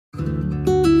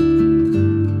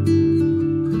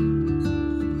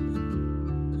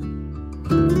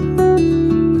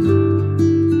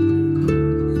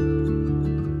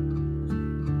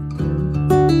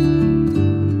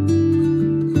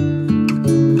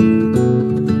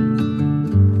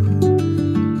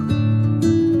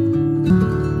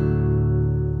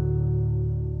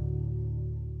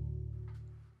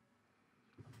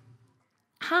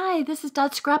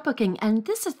is Scrapbooking, and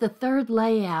this is the third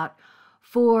layout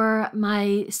for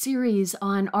my series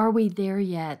on Are We There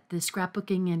Yet? The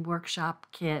Scrapbooking and Workshop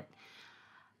Kit.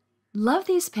 Love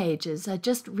these pages. I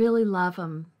just really love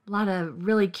them. A lot of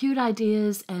really cute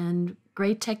ideas and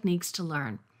great techniques to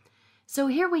learn. So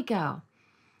here we go.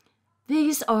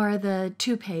 These are the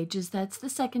two pages. That's the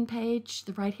second page,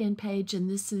 the right-hand page, and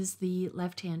this is the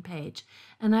left-hand page.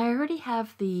 And I already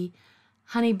have the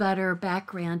honey butter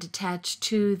background attached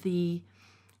to the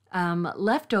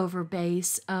leftover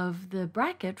base of the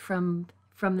bracket from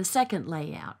the second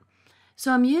layout.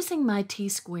 So I'm using my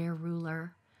T-square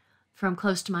ruler from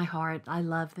Close to My Heart. I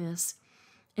love this.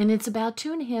 And it's about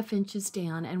 2.5 inches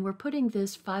down, and we're putting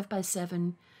this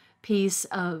 5x7 piece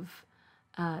of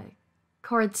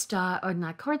cardstock, or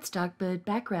not cardstock, but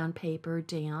background paper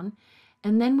down.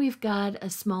 And then we've got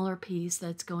a smaller piece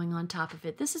that's going on top of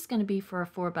it. This is going to be for a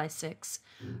 4x6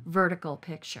 vertical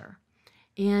picture.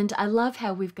 And I love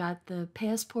how we've got the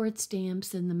passport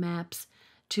stamps and the maps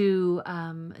to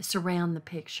surround the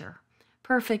picture.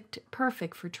 Perfect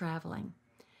for traveling.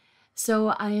 So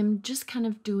I am just kind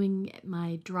of doing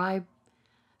my dry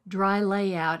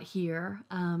layout here,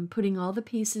 putting all the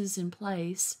pieces in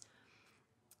place.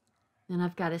 Then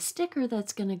I've got a sticker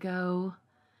that's going to go,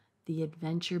 "The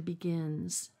Adventure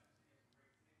Begins."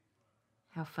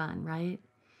 How fun, right?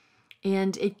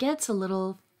 And it gets a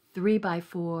little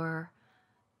 3x4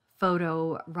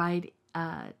 photo right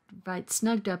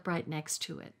snugged up right next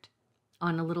to it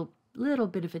on a little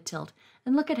bit of a tilt.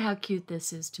 And look at how cute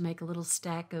this is to make a little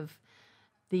stack of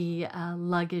the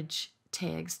luggage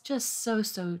tags. Just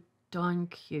so darn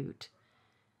cute.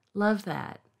 Love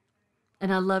that.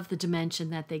 And I love the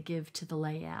dimension that they give to the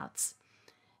layouts.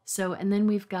 So, and then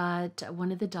we've got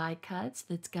one of the die cuts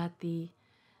that's got the,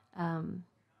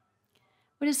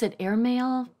 what is it,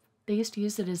 airmail? They used to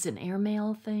use it as an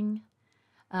airmail thing.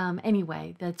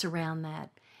 Anyway, that's around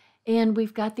that. And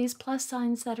we've got these plus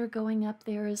signs that are going up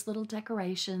there as little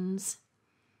decorations.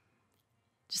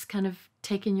 Just kind of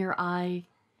taking your eye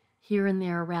here and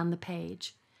there around the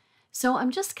page. So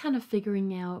I'm just kind of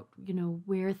figuring out,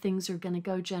 where things are going to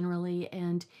go generally.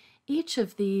 And each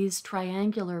of these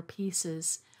triangular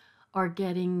pieces are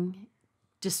getting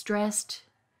distressed,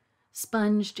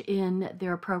 sponged in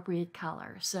their appropriate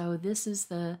color. So this is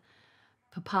the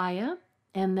papaya.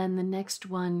 And then the next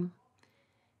one,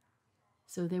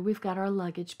 so there we've got our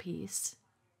luggage piece.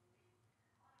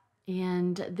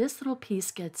 And this little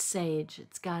piece gets sage.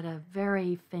 It's got a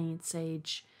very faint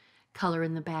sage color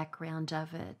in the background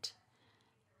of it.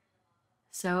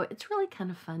 So it's really kind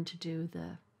of fun to do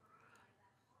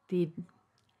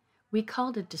we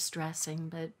called it distressing,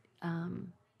 but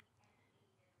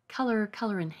color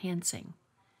enhancing.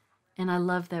 And I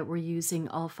love that we're using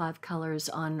all 5 colors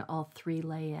on all 3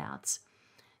 layouts.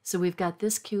 So we've got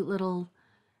this cute little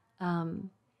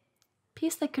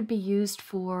piece that could be used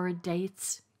for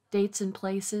dates and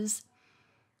places,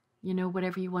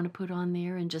 whatever you want to put on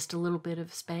there in just a little bit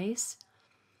of space.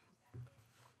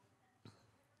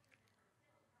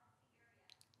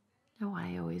 Oh,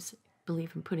 I always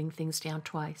believe in putting things down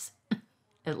twice,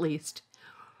 at least.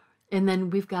 And then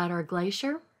we've got our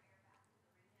Glacier.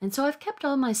 And so I've kept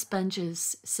all my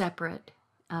sponges separate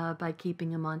by keeping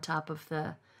them on top of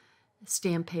the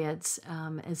stamp pads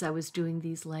as I was doing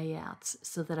these layouts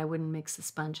so that I wouldn't mix the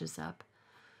sponges up.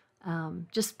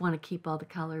 Just want to keep all the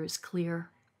colors clear.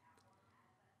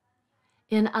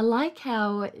 And I like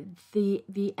how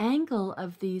the angle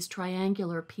of these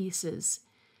triangular pieces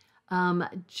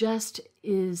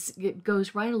it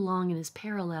goes right along and is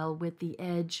parallel with the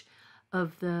edge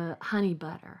of the honey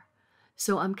butter.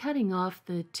 So I'm cutting off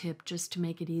the tip just to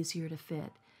make it easier to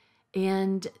fit.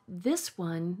 And this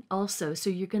one also, so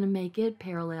you're going to make it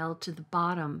parallel to the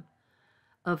bottom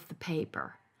of the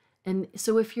paper. And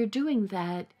so if you're doing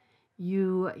that,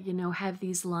 you have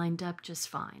these lined up just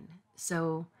fine.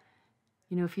 So,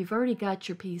 if you've already got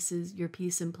your piece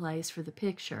in place for the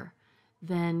picture,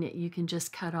 then you can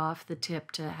just cut off the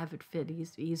tip to have it fit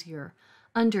easier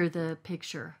under the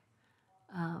picture.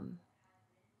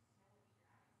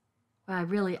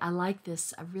 I like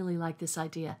this. I really like this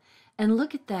idea. And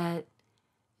look at that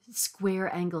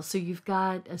square angle. So you've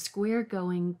got a square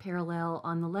going parallel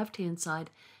on the left-hand side,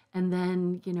 and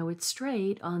then, it's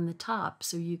straight on the top.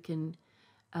 So you can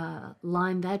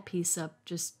line that piece up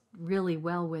just really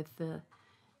well with the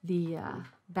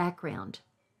background.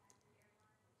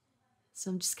 So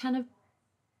I'm just kind of,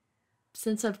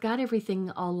 since I've got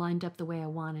everything all lined up the way I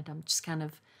want it, I'm just kind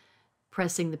of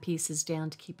pressing the pieces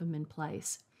down to keep them in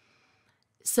place.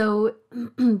 So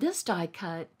this die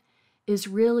cut is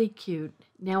really cute.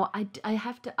 Now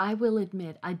I will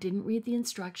admit I didn't read the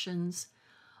instructions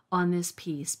on this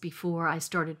piece before I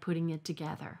started putting it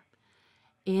together.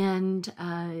 And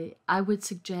I would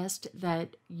suggest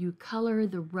that you color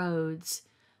the roads,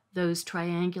 those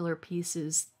triangular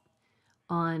pieces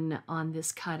on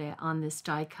this on this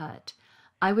die cut.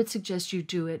 I would suggest you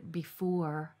do it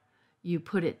before you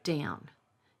put it down.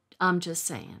 I'm just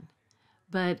saying.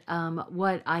 But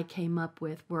what I came up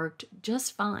with worked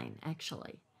just fine,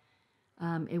 actually.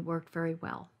 It worked very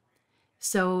well.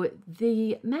 So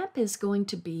the map is going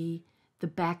to be the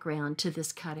background to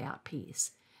this cutout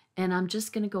piece. And I'm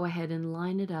just going to go ahead and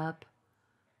line it up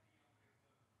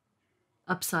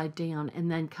upside down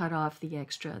and then cut off the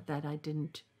extra that I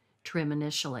didn't trim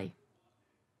initially.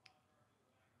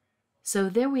 So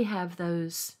there we have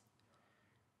those.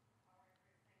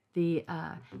 You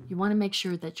want to make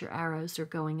sure that your arrows are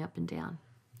going up and down.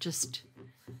 Just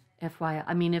FYI.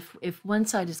 I mean, if one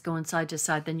side is going side to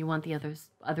side, then you want the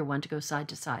other one to go side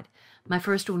to side. My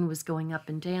first one was going up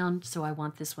and down, so I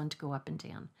want this one to go up and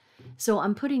down. So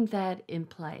I'm putting that in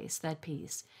place, that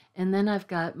piece. And then I've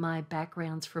got my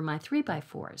backgrounds for my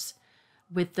 3x4s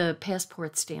with the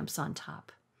passport stamps on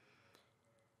top.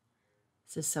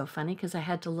 This is so funny because I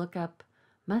had to look up,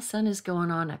 my son is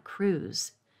going on a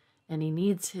cruise and he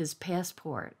needs his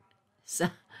passport.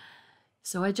 So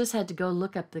I just had to go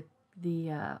look up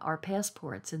our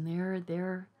passports, and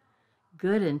they're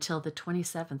good until the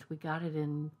 27th. We got it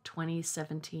in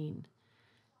 2017.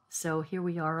 So here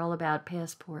we are, all about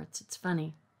passports. It's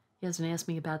funny. He hasn't asked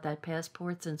me about that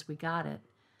passport since we got it.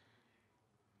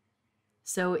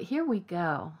 So here we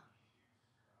go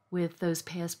with those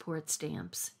passport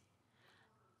stamps.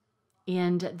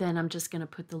 And then I'm just going to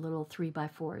put the little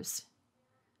 3x4s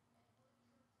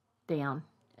down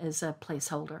as a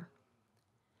placeholder.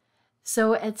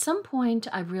 So at some point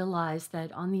I realized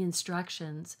that on the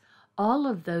instructions, all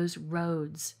of those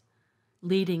roads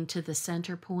leading to the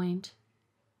center point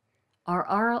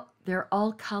they're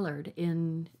all colored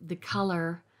in the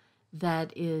color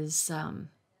that is, I'm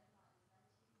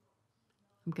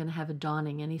going to have a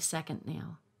dawning any second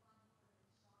now.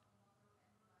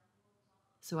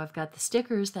 So I've got the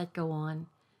stickers that go on,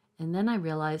 and then I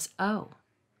realize, oh,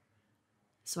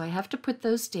 so I have to put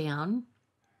those down.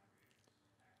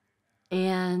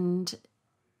 And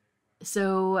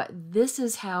so this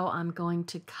is how I'm going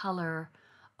to color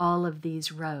all of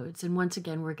these roads. And once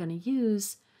again, we're going to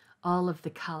use all of the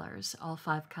colors, all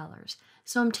 5 colors.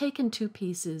 So I'm taking 2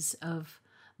 pieces of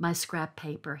my scrap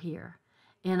paper here,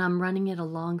 and I'm running it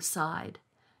alongside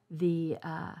the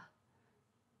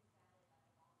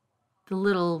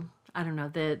little, I don't know,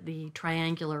 the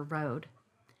triangular road.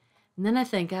 And then I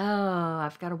think, oh,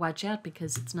 I've got to watch out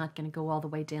because it's not going to go all the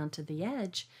way down to the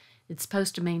edge. It's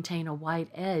supposed to maintain a white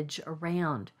edge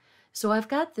around. So I've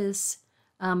got this,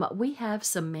 we have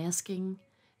some masking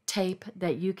tape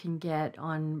that you can get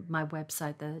on my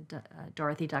website, the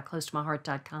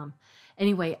dorothy.closetomyheart.com.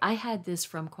 Anyway, I had this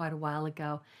from quite a while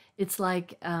ago. It's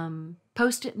like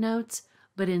Post-it notes,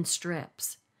 but in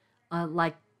strips,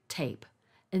 like tape.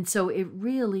 And so it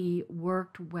really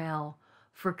worked well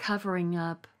for covering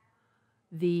up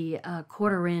the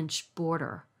 1/4 inch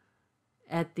border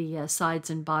at the sides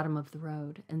and bottom of the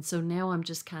road. And so now I'm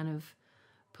just kind of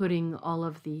putting all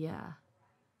of the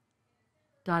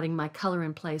dotting my color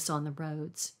in place on the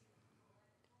roads.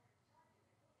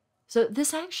 So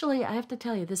this actually, I have to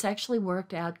tell you, this actually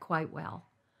worked out quite well.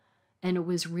 And it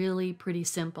was really pretty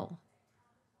simple.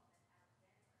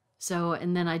 So,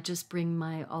 and then I just bring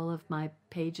all of my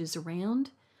pages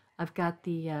around. I've got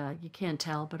the, you can't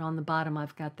tell, but on the bottom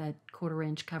I've got that 1/4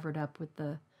 inch covered up with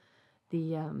the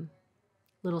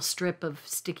little strip of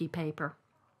sticky paper.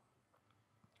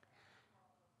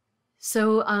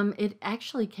 So it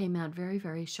actually came out very,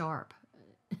 very sharp.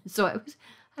 So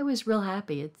I was real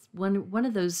happy. It's one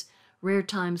of those rare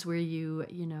times where you're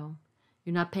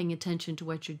not paying attention to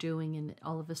what you're doing, and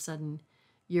all of a sudden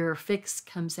your fix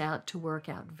comes out to work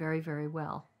out very, very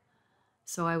well.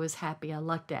 So I was happy. I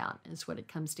lucked out is what it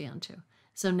comes down to.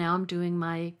 So now I'm doing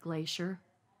my Glacier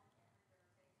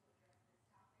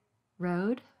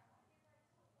road.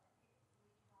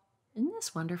 Isn't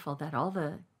this wonderful that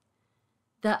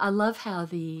I love how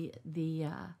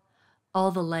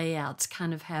all the layouts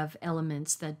kind of have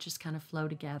elements that just kind of flow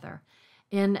together.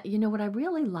 And you know what I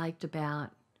really liked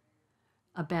about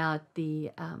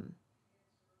the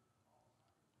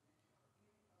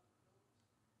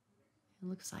it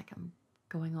looks like I'm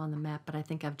going on the map, but I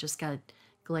think I've just got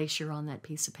Glacier on that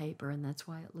piece of paper, and that's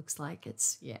why it looks like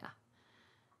it's, yeah.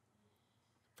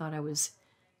 Thought I was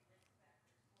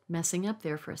messing up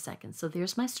there for a second. So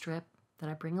there's my strip that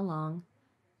I bring along,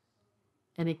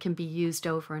 and it can be used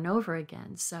over and over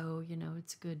again. So,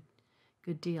 it's a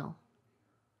good deal.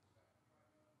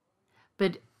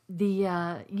 But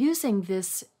the using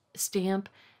this stamp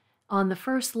on the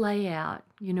first layout,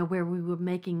 you know, where we were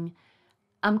making,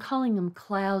 I'm calling them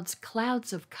clouds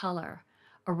of color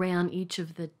around each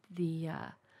of the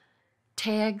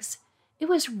tags, it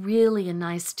was really a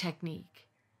nice technique.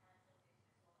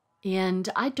 And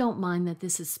I don't mind that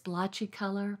this is splotchy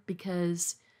color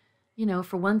because, you know,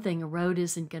 for one thing, a road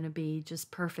isn't going to be just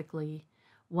perfectly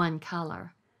one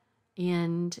color.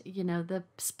 And, you know, the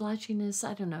splotchiness,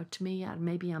 I don't know, to me,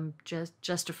 maybe I'm just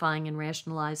justifying and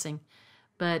rationalizing,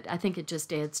 but I think it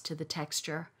just adds to the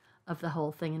texture of the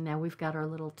whole thing. And now we've got our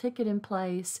little ticket in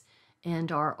place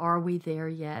and our "Are we there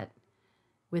yet?"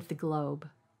 with the globe.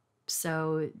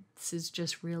 So this is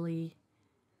just really,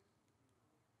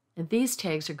 and these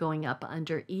tags are going up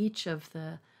under each of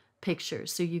the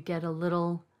pictures. So you get a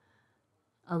little,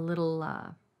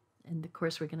 and of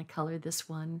course we're going to color this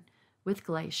one with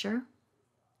Glacier.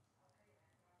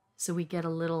 So we get a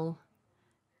little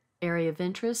area of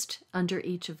interest under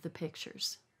each of the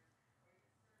pictures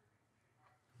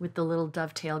with the little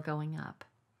dovetail going up.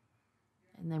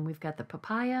 And then we've got the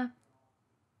papaya.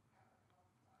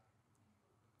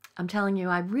 I'm telling you,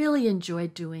 I really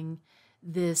enjoyed doing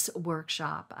this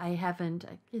workshop.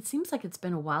 It seems like it's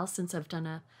been a while since I've done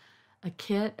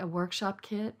a workshop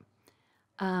kit,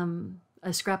 a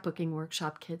scrapbooking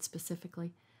workshop kit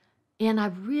specifically. And I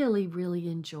really, really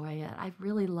enjoy it. I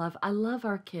love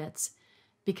our kits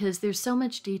because there's so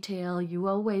much detail.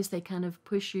 They kind of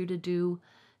push you to do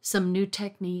some new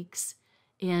techniques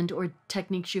or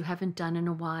techniques you haven't done in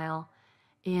a while.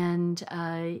 And,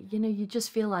 you know, you just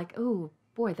feel like, oh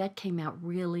boy, that came out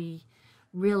really,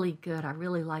 really good. I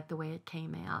really like the way it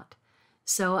came out.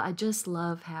 So I just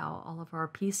love how all of our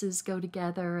pieces go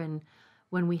together, and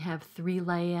when we have 3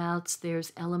 layouts,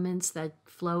 there's elements that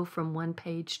flow from one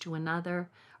page to another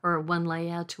or one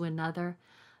layout to another.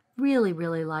 Really,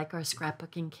 really like our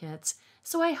scrapbooking kits.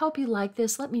 So I hope you like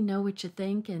this. Let me know what you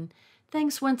think, and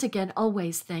thanks once again.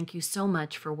 Always thank you so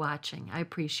much for watching. I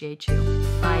appreciate you.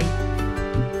 Bye.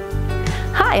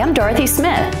 Hi, I'm Dorothy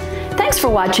Smith. Thanks for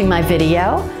watching my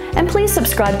video, and please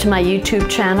subscribe to my YouTube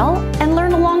channel and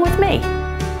learn along with me.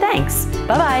 Thanks.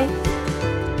 Bye-bye.